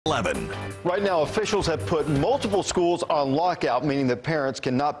11. Right now, officials have put multiple schools on lockout, meaning that parents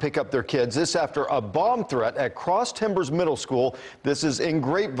cannot pick up their kids. This after a bomb threat at Cross Timbers Middle School. This is in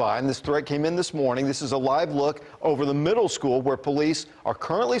Grapevine. This threat came in this morning. This is a live look over the middle school where police are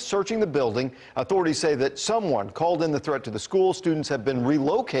currently searching the building. Authorities say that someone called in the threat to the school. Students have been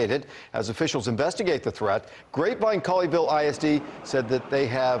relocated as officials investigate the threat. Grapevine Colleyville ISD said that they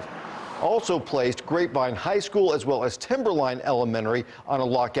have also placed Grapevine High School as well as Timberline Elementary on a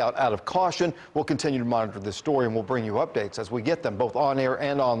lockout out of caution. We'll continue to monitor this story and we'll bring you updates as we get them both on air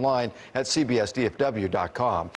and online at cbsdfw.com.